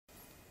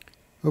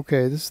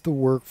Okay, this is the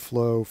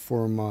workflow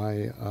for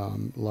my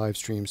live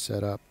stream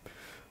setup.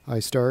 I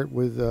start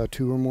with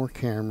two or more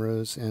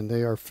cameras, and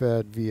they are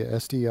fed via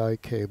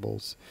SDI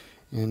cables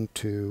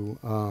into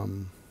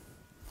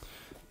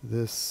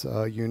this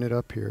unit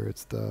up here.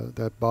 It's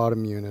that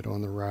bottom unit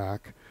on the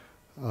rack.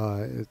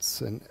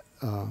 It's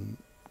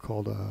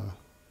called a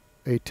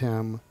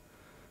ATEM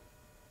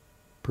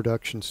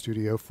Production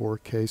Studio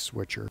 4K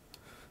switcher.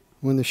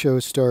 When the show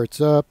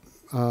starts up,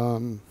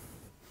 I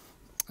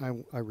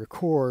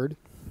record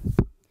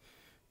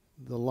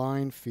the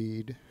line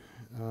feed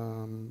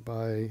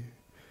by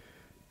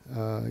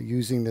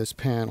using this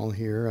panel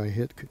here. I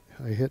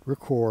hit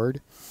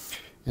record,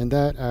 and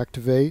that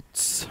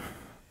activates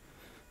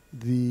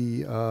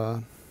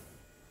the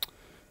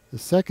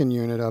second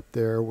unit up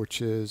there,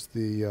 which is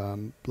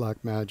the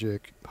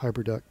Blackmagic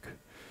Hyperduck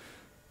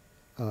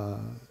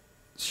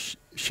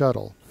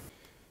shuttle.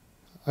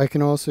 I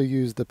can also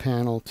use the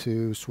panel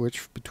to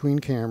switch between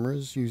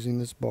cameras using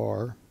this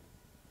bar.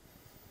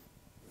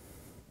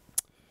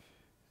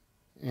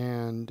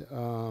 And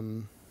I'll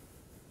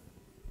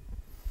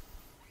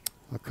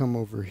come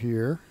over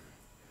here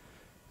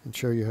and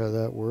show you how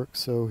that works.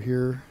 So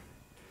here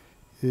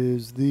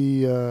is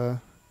the,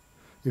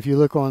 if you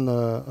look on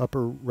the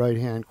upper right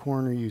hand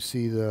corner, you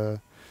see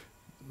the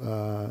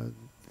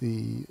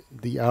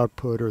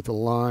output or the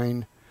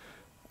line,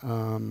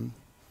 and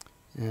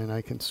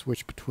I can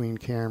switch between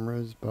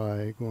cameras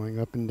by going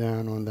up and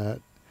down on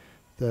that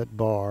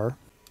bar.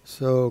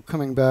 So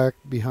coming back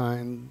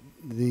behind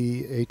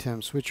the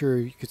ATEM switcher,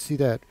 you can see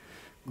that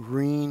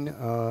green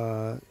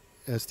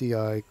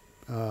SDI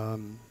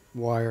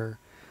wire.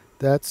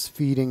 That's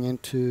feeding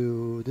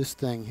into this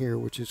thing here,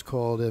 which is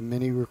called a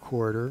mini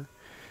recorder,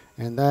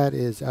 and that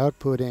is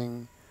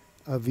outputting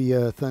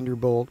via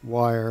Thunderbolt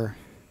wire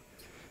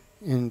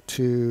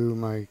into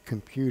my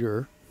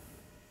computer,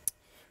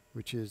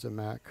 which is a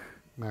Mac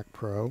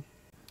Pro.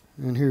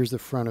 And here's the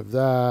front of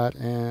that.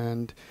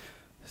 And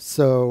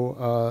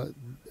so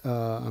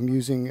I'm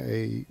using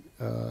a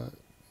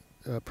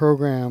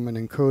program,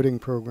 an encoding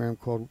program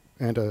called,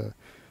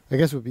 I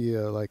guess it would be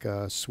like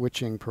a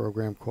switching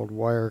program called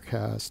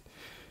Wirecast,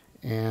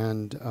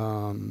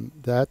 and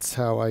that's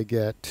how I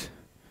get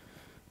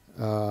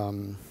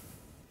the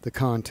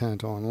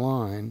content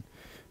online.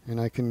 And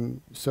I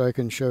can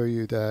show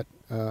you that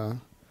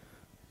I'm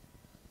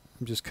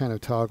just kind of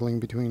toggling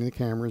between the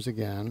cameras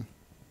again.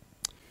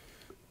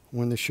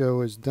 When the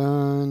show is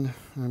done,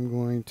 I'm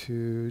going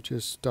to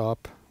just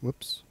stop.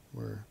 Whoops,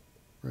 we're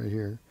right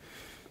here.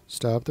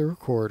 Stop the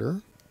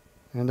recorder,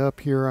 and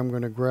up here I'm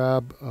going to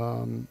grab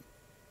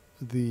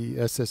the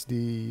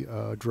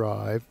SSD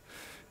drive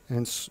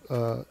and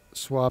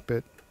swap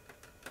it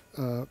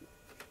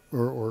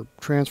or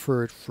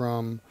transfer it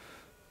from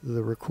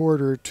the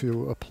recorder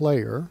to a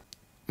player,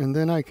 and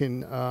then I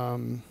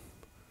can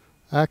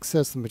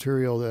access the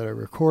material that I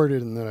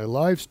recorded and that I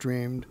live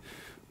streamed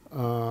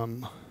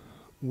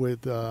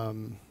with,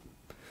 in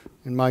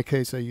my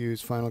case, I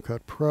use Final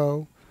Cut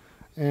Pro.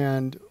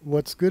 And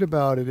what's good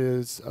about it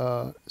is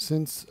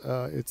since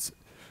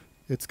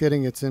it's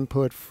getting its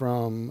input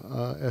from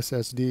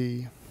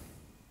SSD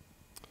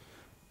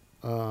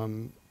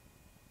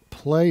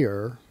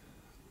player,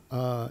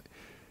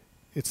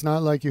 it's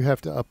not like you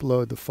have to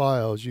upload the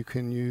files. You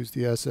can use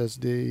the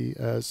SSD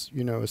as,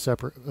 you know, a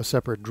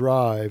separate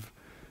drive,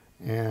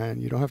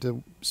 and you don't have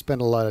to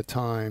spend a lot of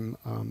time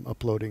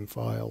uploading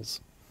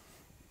files.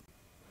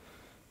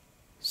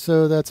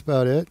 So that's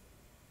about it.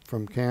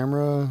 From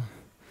camera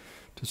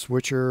to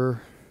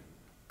switcher,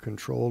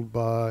 controlled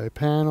by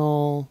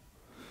panel,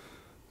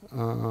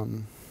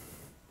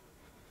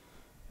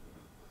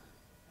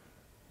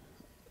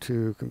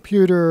 to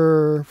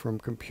computer, from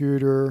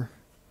computer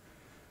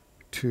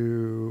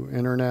to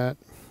internet,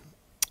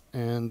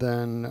 and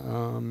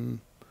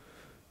then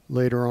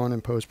later on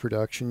in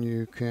post-production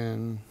you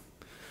can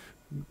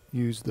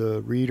use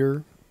the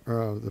reader,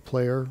 the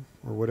player,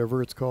 or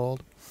whatever it's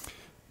called,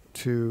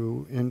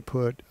 to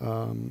input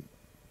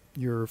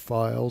your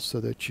files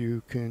so that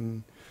you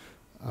can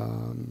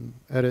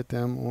edit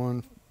them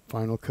on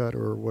Final Cut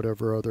or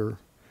whatever other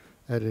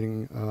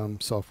editing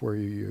software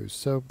you use.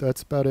 So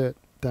that's about it.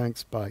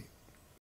 Thanks. Bye.